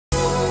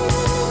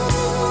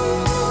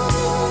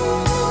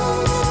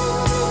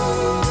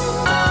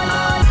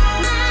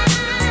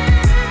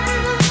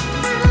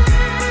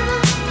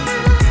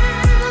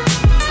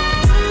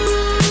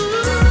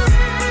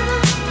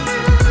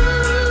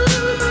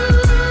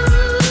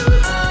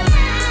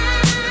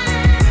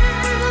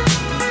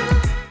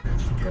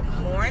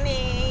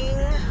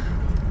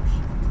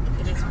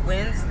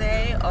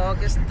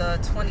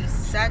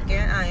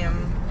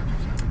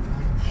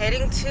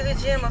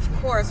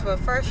course. But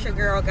first, your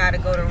girl got to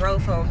go to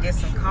Rofo and get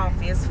some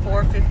coffee. It's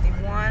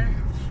 4:51.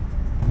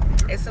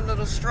 It's a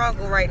little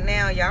struggle right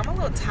now, y'all. I'm a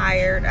little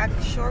tired. I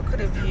sure could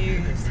have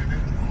used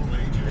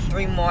the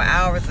 3 more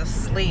hours of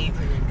sleep.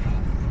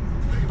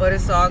 But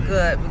it's all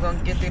good. We're going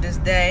to get through this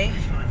day.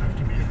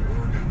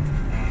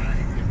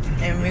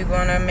 And we're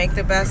going to make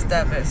the best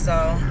of it.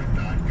 So,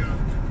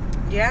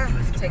 yeah,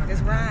 take this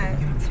ride.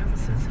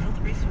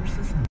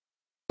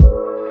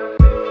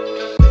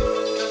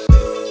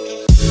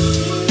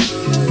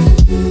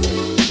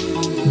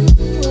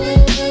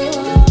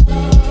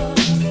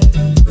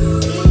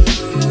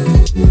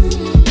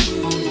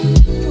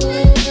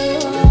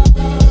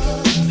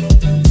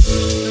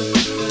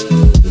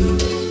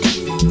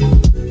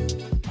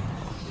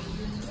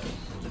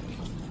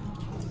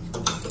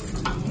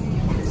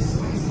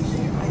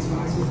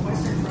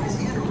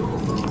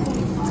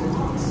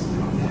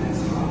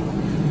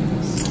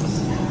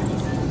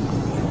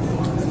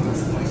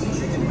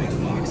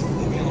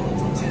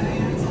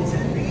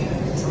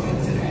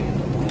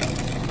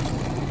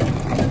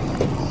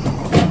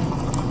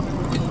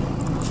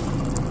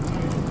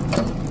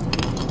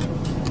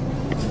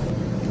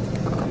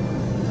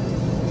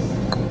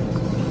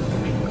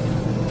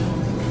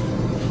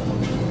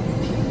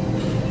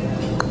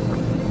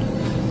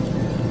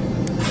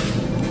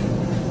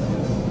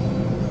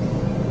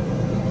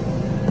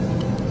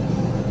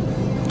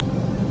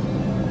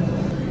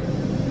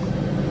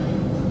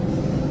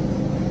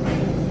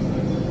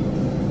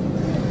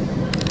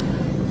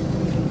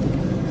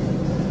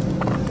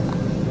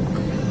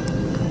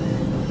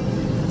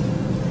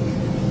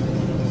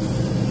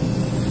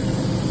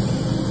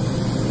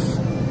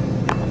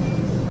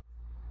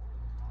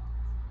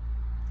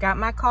 Got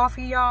my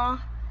coffee, y'all.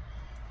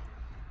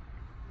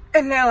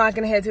 And now I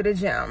can head to the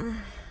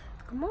gym.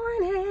 Good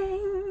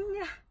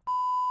morning.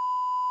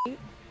 8,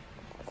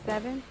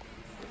 7,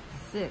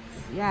 6.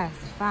 Yes,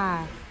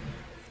 5,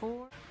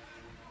 4,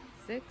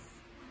 6,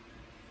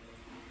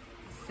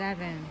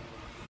 7.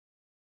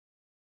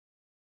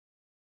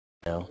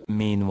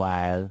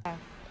 Meanwhile.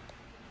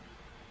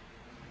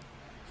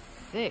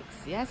 6.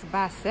 Yes,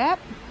 bicep.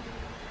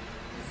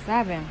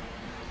 7.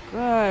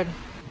 Good.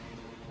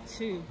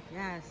 2.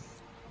 Yes.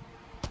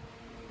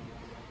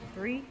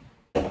 3.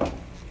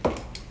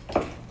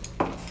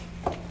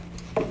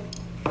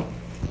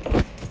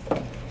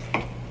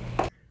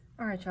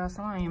 Alright, y'all,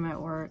 so I am at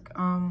work.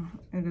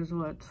 It is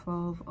what,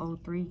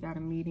 12:03. Got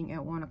a meeting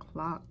at 1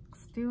 o'clock.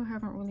 Still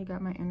haven't really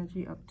got my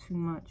energy up too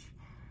much.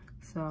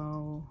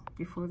 So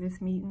before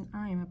this meeting,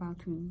 I am about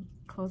to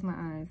close my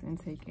eyes and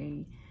take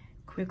a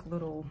quick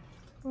little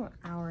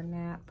hour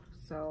nap.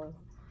 So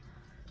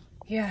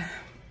yeah,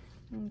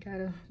 I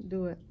gotta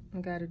do it.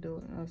 I gotta do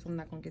it, else I'm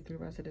not gonna get through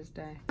the rest of this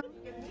day.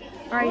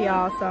 All right,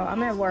 y'all, so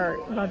I'm at work.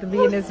 I'm about to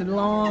be in this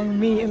long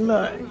meeting.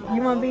 Look,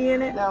 you want to be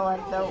in it? No, I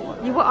don't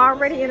want to. You were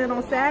already in it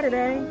on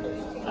Saturday.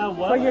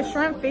 For your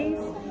shrimp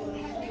feast.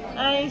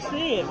 I ain't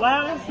see it.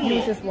 Why haven't I see it? You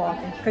was just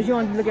walking, because you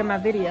want to look at my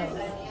videos.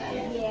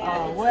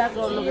 Oh, where I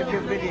go look at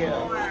your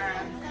videos?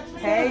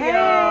 Hey,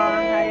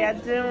 y'all. How y'all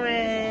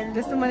doing?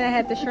 This is the one that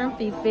had the shrimp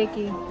feast,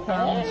 Vicky.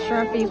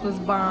 Shrimp feast was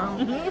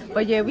bomb.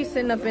 But yeah, we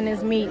sitting up in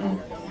this meeting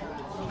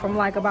from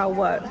like about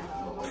what?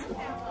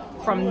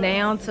 From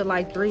now to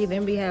like 3,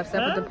 then we have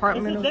separate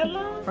department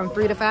from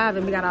 3 to 5,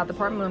 and we got our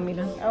departmental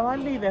meeting. Oh, I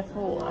leave at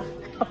 4.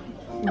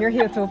 You're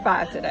here till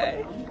 5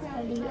 today.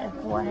 I leave at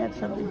 4. I have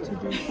something to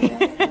do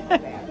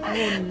today. I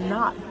will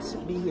not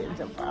be here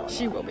until 5.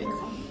 She will be.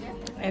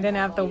 And then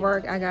after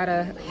work, I got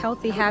a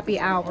healthy happy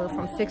hour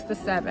from 6 to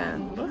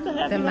 7. What's the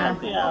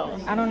happy hour?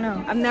 I don't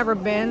know. I've never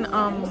been.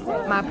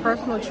 My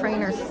personal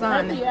trainer's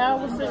son. Happy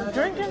hour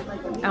drinking?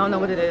 I don't know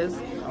what it is,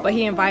 but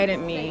he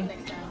invited me.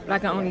 But I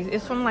can only,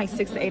 it's from like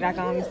 6 to 8. I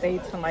can only stay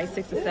from like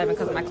 6 to 7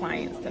 because of my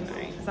clients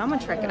tonight. So I'm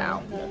gonna check it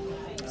out.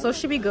 So it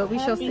should be good. We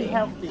shall see.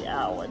 Healthy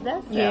hour.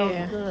 That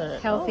sounds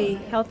good.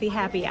 Healthy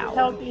happy hour.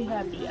 Healthy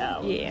happy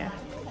hour. Yeah.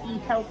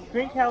 Eat healthy,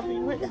 drink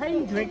healthy. How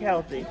you drink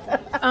healthy?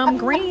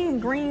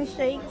 green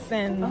shakes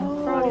and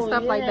frothy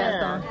stuff like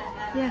that.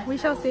 So yeah, we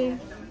shall see.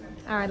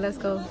 All right, let's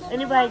go.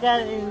 Anybody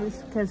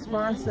can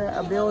sponsor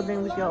a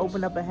building? We can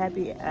open up a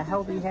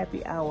healthy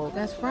happy hour.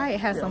 That's right. It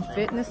has some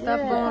fitness stuff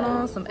going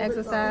on, some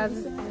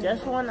exercises.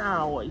 Just 1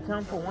 hour. You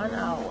come for 1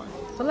 hour.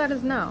 So let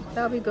us know.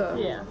 That'll be good.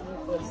 Yeah.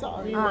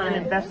 So we want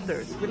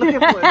investors. We're looking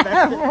for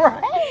investors.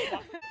 Right.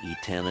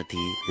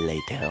 Eternity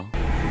later.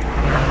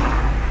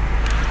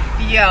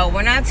 Yo,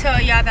 when I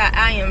tell y'all that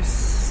I am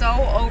so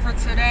over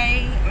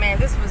today, man,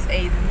 this was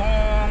a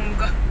long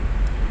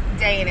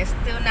day and it's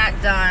still not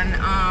done.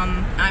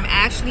 I'm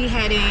actually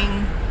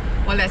heading,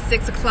 well, at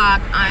 6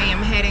 o'clock, I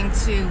am heading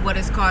to what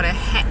is called a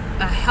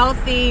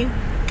healthy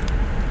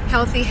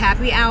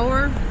happy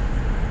hour.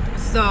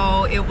 So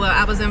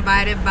I was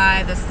invited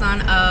by the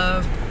son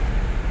of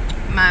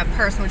my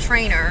personal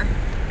trainer,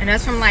 and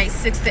that's from like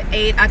 6 to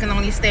 8. I can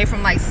only stay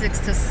from like 6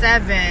 to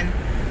 7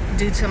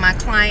 due to my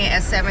client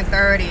at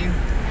 7:30.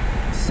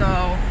 So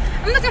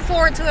I'm looking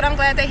forward to it. I'm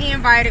glad that he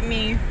invited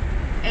me,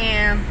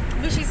 and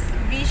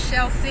we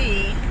shall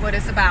see what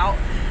it's about.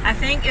 I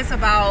think it's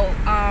about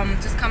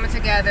just coming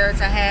together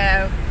to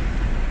have,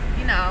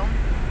 you know,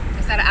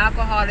 instead of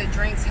alcoholic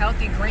drinks,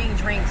 healthy green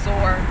drinks,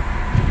 or,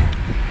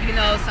 you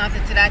know,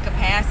 something to that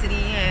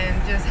capacity, and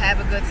just have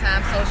a good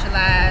time,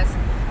 socialize,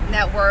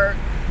 network,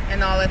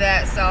 and all of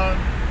that. So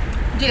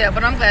yeah,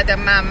 but I'm glad that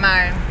my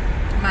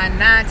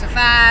 9 to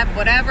 5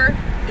 whatever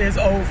is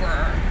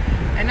over.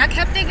 And I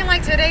kept thinking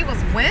like today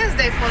was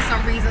Wednesday for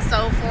some reason,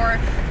 so for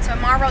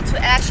tomorrow to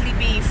actually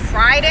be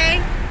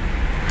Friday,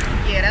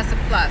 yeah, that's a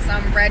plus.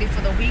 I'm ready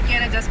for the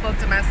weekend. I just spoke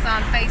to my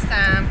son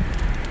FaceTime.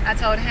 I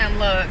told him,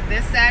 look,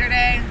 this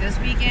Saturday, this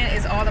weekend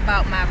is all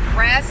about my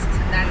rest,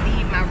 and I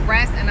need my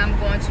rest, and I'm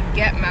going to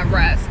get my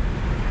rest.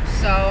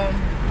 So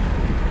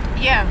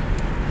yeah,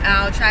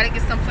 I'll try to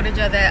get some footage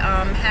of that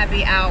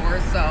happy hour,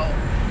 so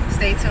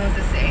stay tuned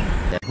to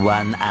see.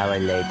 1 hour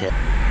later.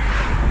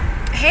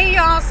 Hey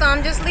y'all, so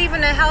I'm just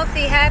leaving a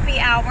healthy happy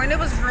hour, and it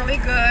was really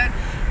good.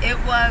 It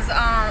was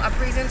a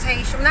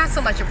presentation, not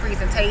so much a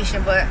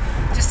presentation, but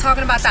just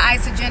talking about the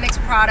Isogenics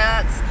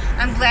products.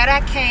 I'm glad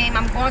I came.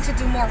 I'm going to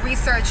do more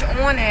research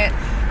on it.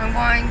 I'm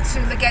going to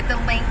look at the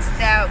links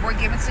that were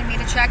given to me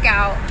to check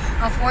out.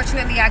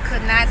 Unfortunately, I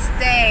could not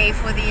stay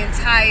for the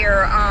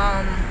entire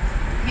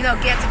you know,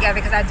 get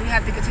together, because I do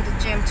have to go to the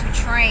gym to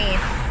train.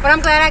 But I'm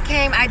glad I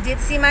came. I did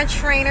see my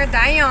trainer,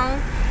 Dione.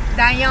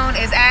 Dione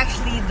is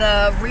actually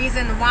the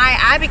reason why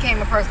I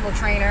became a personal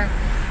trainer,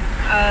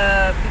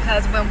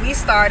 because when we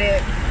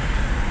started,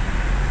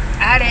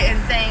 I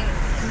didn't think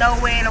no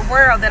way in the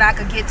world that I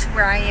could get to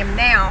where I am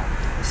now.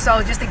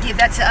 So just to give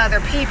that to other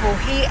people,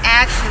 he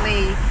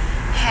actually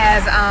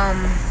has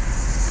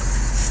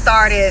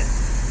started,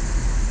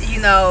 you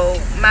know,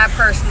 my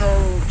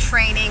personal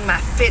training, my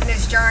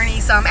fitness journey.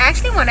 So I'm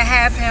actually want to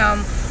have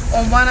him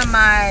on one of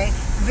my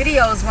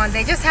videos one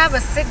day. Just have a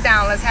sit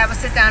down. Let's have a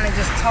sit down and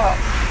just talk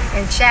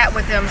and chat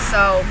with them.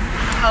 So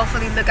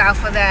hopefully look out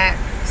for that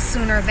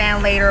sooner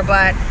than later.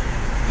 But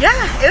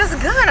yeah, it was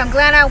good. I'm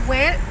glad I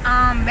went,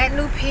 met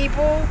new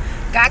people,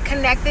 got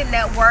connected,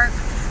 networked.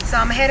 So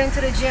I'm heading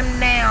to the gym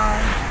now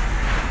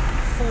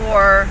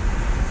for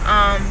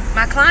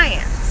my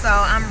client. So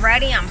I'm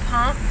ready, I'm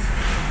pumped,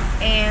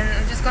 and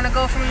I'm just gonna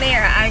go from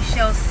there. I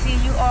shall see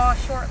you all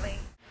shortly.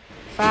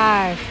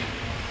 5,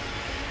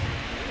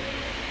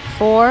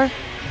 4,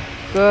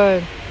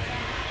 good.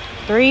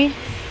 3,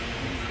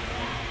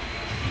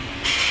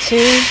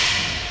 2,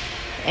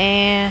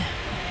 and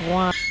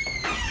 1.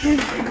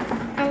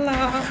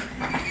 Hello.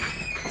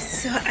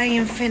 So I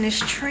am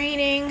finished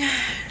training.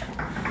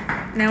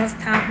 Now it's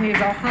time for me to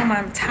go home.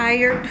 I'm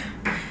tired.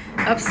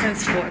 Up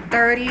since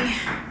 4:30.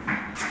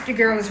 Your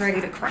girl is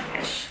ready to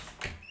crash.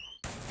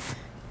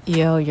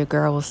 Yo, your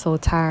girl was so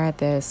tired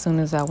that as soon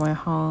as I went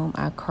home,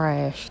 I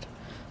crashed.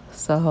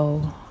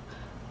 So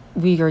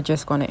we are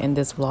just going to end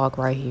this vlog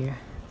right here.